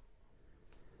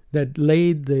 that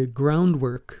laid the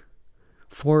groundwork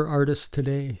for artists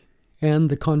today and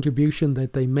the contribution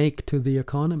that they make to the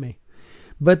economy.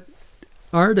 But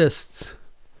artists,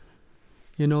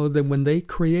 you know, that when they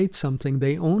create something,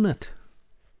 they own it.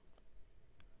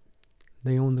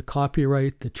 They own the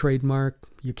copyright, the trademark.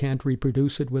 You can't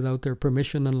reproduce it without their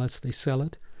permission unless they sell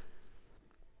it.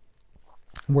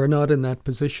 We're not in that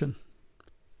position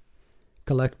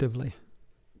collectively.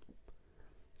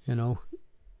 You know,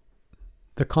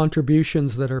 the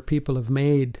contributions that our people have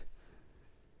made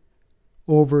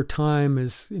over time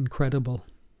is incredible.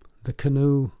 The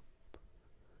canoe,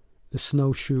 the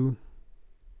snowshoe,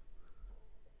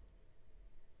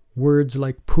 words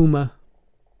like puma,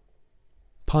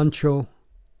 poncho,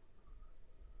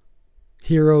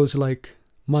 heroes like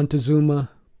Montezuma,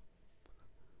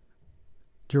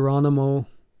 Geronimo,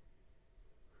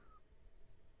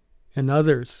 and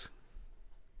others.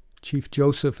 Chief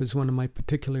Joseph is one of my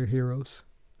particular heroes.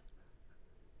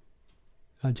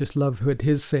 I just love what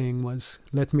his saying was,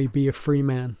 "Let me be a free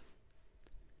man."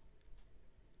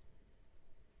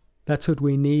 That's what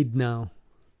we need now.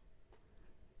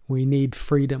 We need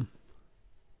freedom.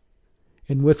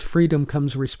 And with freedom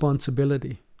comes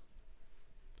responsibility.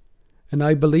 And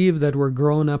I believe that we're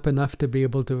grown up enough to be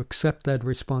able to accept that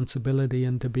responsibility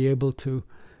and to be able to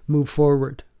move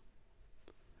forward.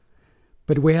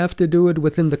 But we have to do it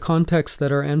within the context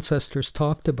that our ancestors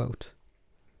talked about.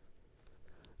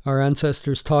 Our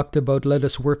ancestors talked about, let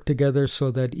us work together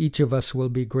so that each of us will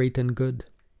be great and good.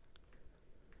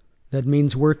 That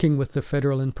means working with the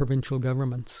federal and provincial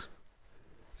governments.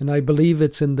 And I believe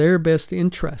it's in their best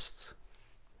interests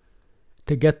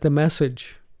to get the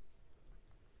message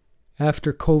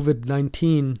after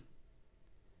COVID-19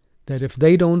 that if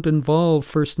they don't involve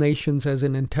First Nations as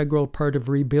an integral part of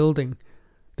rebuilding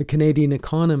the Canadian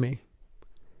economy,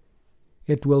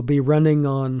 it will be running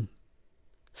on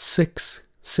 6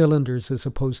 cylinders as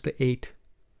opposed to 8.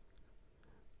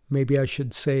 Maybe I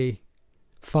should say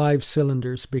 5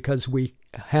 cylinders, because we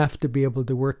have to be able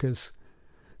to work as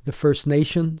the First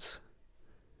Nations,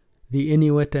 the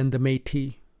Inuit, and the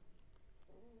Métis.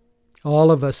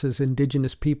 All of us as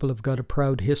Indigenous people have got a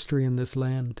proud history in this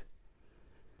land.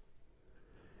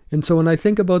 And so when I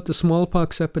think about the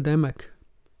smallpox epidemic,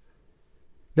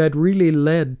 that really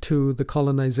led to the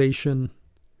colonization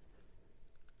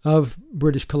of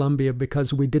British Columbia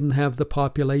because we didn't have the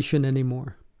population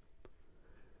anymore.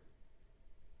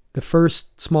 The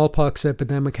first smallpox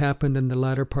epidemic happened in the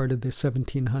latter part of the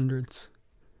 1700s,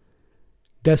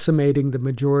 decimating the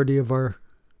majority of our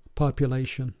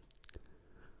population,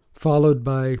 followed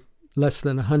by, less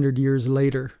than 100 years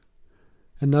later,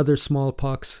 another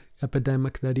smallpox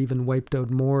epidemic that even wiped out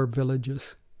more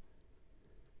villages.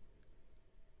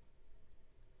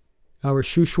 Our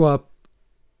Shuswap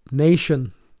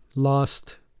nation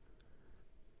lost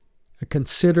a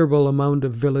considerable amount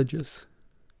of villages.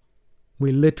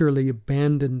 We literally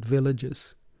abandoned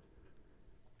villages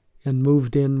and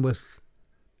moved in with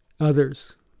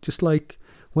others, just like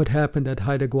what happened at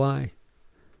Haida Gwaii.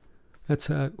 That's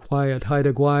why at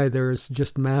Haida Gwaii there is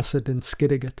just Masset and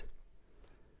Skidegate,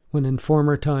 when in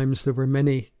former times there were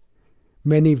many,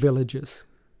 many villages.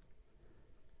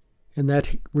 And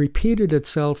that repeated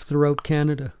itself throughout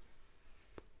Canada.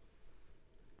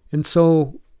 And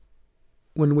so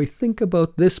when we think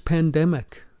about this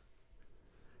pandemic,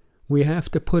 we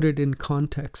have to put it in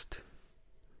context.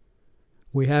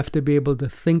 We have to be able to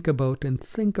think about and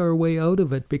think our way out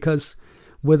of it, because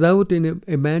without an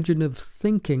imaginative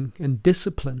thinking and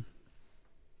discipline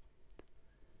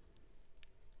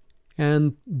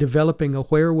and developing a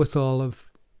wherewithal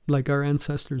of, like our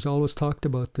ancestors always talked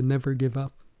about, to never give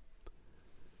up.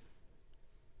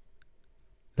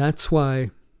 That's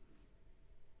why,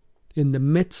 in the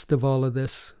midst of all of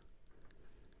this,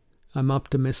 I'm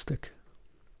optimistic.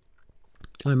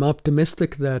 I'm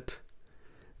optimistic that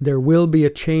there will be a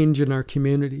change in our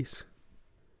communities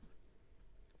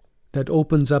that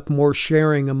opens up more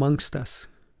sharing amongst us,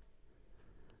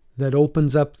 that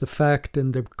opens up the fact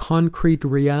and the concrete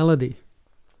reality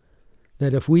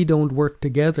that if we don't work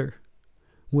together,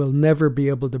 we'll never be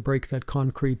able to break that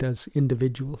concrete as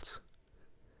individuals.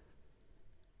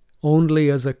 Only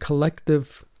as a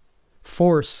collective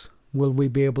force will we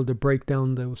be able to break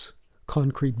down those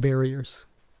concrete barriers.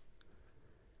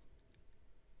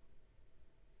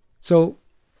 So,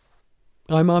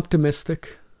 I'm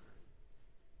optimistic,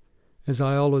 as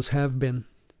I always have been.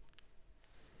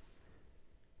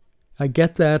 I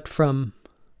get that from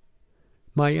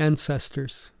my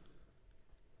ancestors.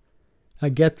 I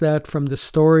get that from the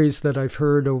stories that I've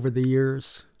heard over the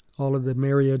years, all of the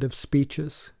myriad of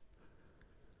speeches,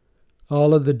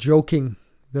 all of the joking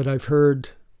that I've heard.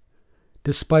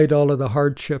 Despite all of the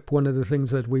hardship, one of the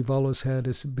things that we've always had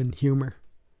has been humor.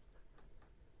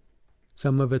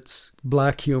 Some of it's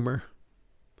black humor.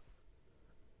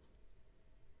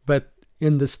 But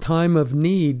in this time of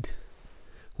need,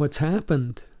 what's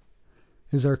happened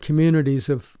is our communities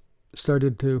have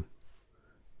started to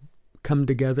come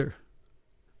together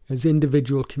as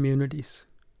individual communities,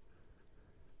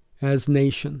 as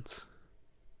nations.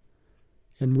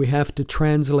 And we have to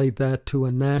translate that to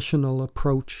a national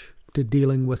approach to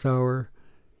dealing with our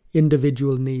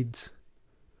individual needs.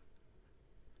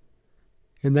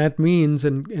 And that means,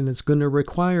 and it's going to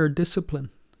require discipline.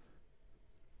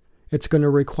 It's going to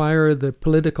require the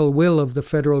political will of the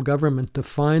federal government to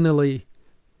finally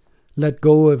let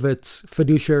go of its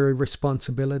fiduciary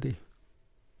responsibility.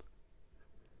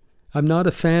 I'm not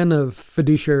a fan of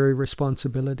fiduciary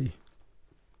responsibility.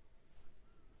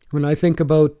 When I think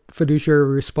about fiduciary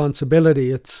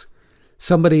responsibility, it's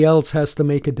somebody else has to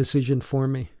make a decision for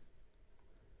me.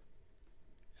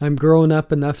 I'm grown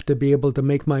up enough to be able to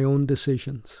make my own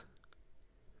decisions.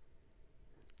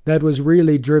 That was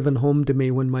really driven home to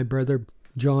me when my brother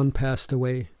John passed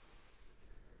away.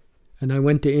 And I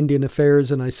went to Indian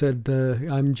Affairs and I said,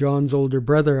 I'm John's older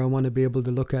brother. I want to be able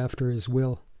to look after his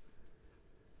will,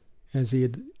 as he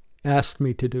had asked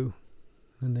me to do.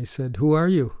 And they said, who are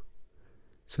you?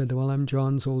 I said, well, I'm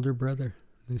John's older brother.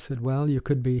 They said, well, you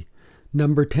could be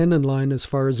number 10 in line as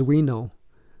far as we know.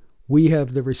 We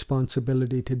have the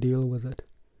responsibility to deal with it.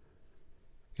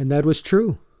 And that was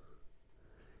true.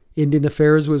 Indian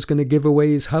Affairs was going to give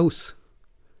away his house,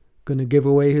 going to give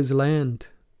away his land.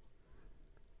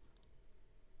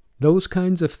 Those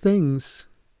kinds of things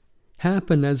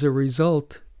happen as a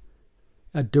result,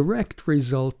 a direct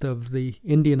result of the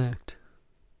Indian Act.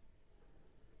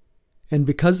 And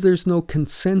because there's no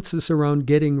consensus around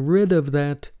getting rid of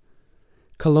that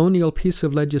colonial piece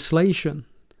of legislation,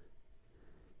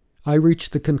 I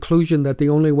reached the conclusion that the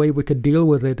only way we could deal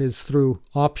with it is through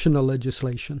optional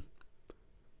legislation,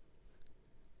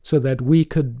 so that we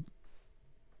could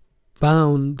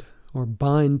bind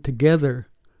together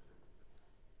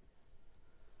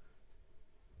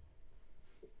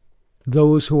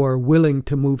those who are willing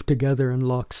to move together in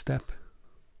lockstep.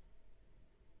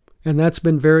 And that's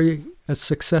been a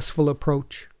successful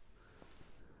approach.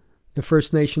 The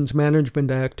First Nations Management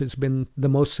Act has been the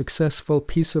most successful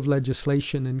piece of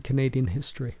legislation in Canadian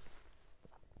history.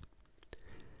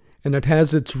 And it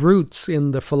has its roots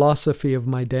in the philosophy of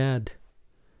my dad,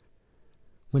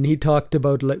 when he talked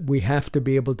about we have to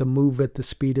be able to move at the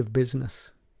speed of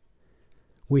business.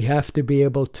 We have to be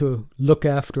able to look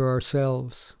after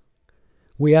ourselves.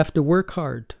 We have to work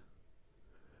hard.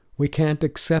 We can't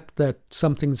accept that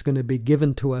something's going to be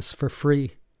given to us for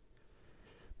free,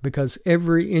 because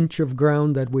every inch of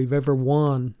ground that we've ever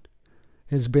won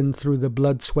has been through the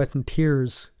blood, sweat, and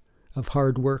tears of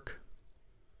hard work.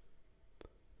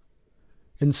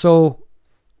 And so,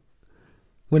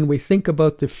 when we think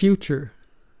about the future,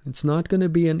 it's not going to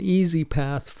be an easy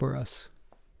path for us.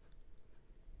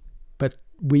 But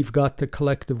we've got the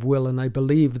collective will, and I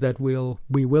believe that we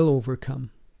will overcome.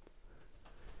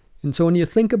 And so when you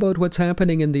think about what's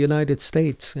happening in the United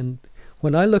States, and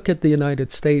when I look at the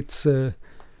United States,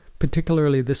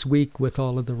 particularly this week with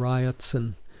all of the riots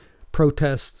and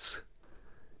protests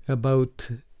about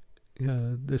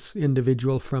this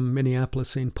individual from Minneapolis,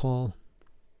 St. Paul,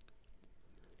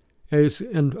 is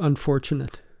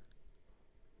unfortunate.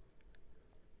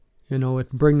 You know,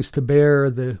 it brings to bear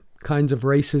the kinds of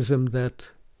racism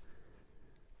that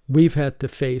we've had to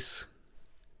face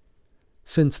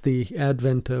since the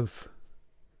advent of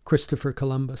Christopher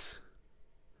Columbus.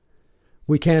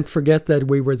 We can't forget that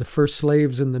we were the first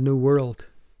slaves in the New World,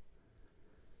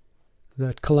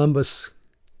 that Columbus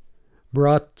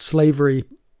brought slavery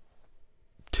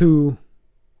to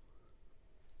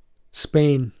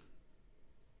Spain,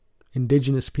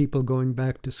 indigenous people going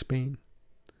back to Spain.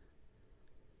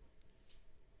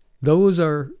 Those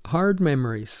are hard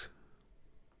memories.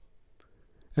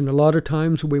 And a lot of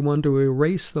times we want to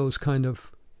erase those kind of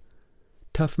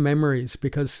tough memories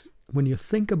because when you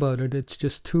think about it, it's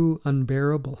just too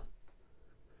unbearable.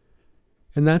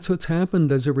 And that's what's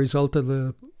happened as a result of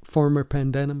the former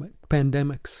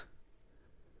pandemics.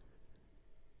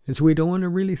 Is we don't want to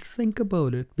really think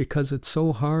about it because it's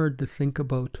so hard to think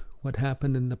about what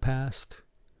happened in the past.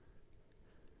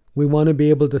 We want to be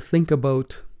able to think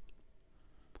about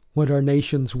what our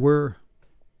nations were.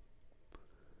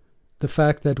 The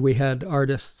fact that we had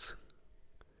artists,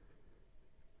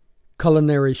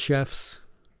 culinary chefs,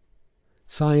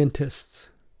 scientists,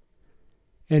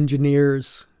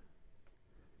 engineers,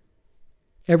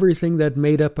 everything that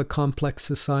made up a complex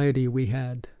society we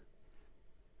had.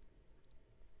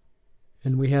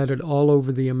 And we had it all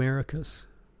over the Americas.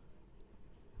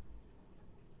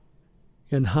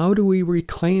 And how do we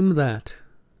reclaim that?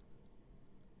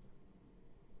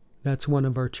 That's one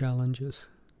of our challenges.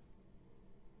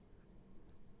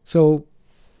 So,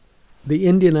 the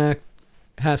Indian Act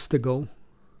has to go.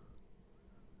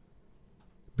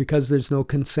 Because there's no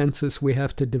consensus, we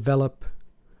have to develop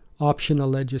optional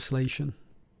legislation.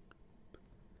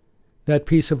 That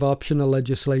piece of optional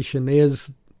legislation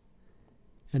is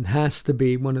and has to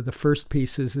be one of the first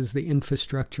pieces is the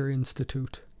Infrastructure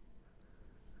Institute.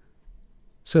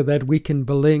 So that we can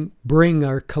bring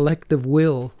our collective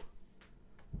will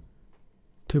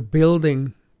to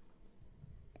building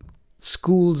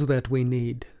schools that we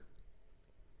need,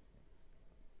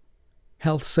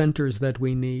 health centers that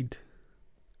we need,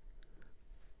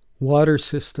 water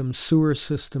systems, sewer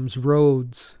systems,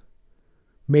 roads,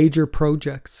 major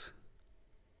projects.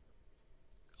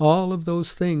 All of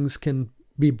those things can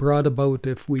be brought about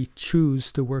if we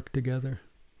choose to work together,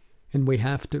 and we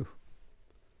have to.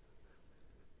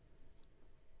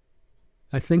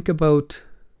 I think about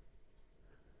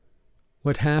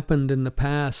what happened in the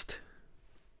past,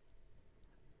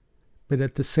 but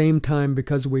at the same time,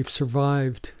 because we've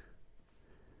survived,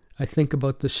 I think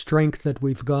about the strength that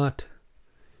we've got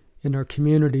in our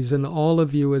communities and all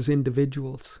of you as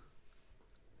individuals.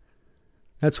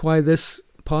 That's why this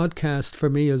podcast for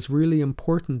me is really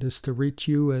important, is to reach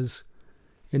you as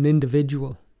an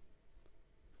individual.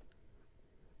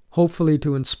 Hopefully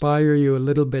to inspire you a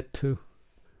little bit to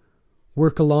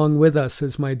work along with us,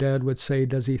 as my dad would say,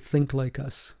 does he think like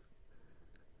us?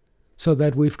 So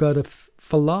that we've got a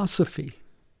philosophy,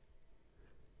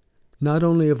 not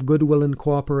only of goodwill and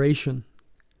cooperation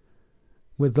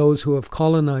with those who have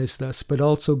colonized us, but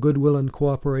also goodwill and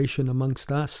cooperation amongst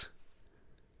us.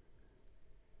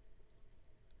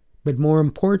 But more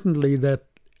importantly, that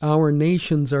our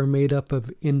nations are made up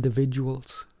of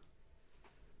individuals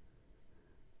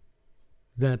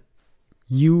that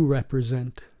you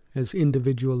represent as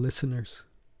individual listeners.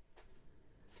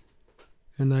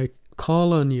 And I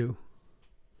call on you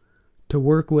to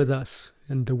work with us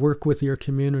and to work with your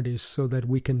communities so that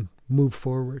we can move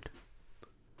forward.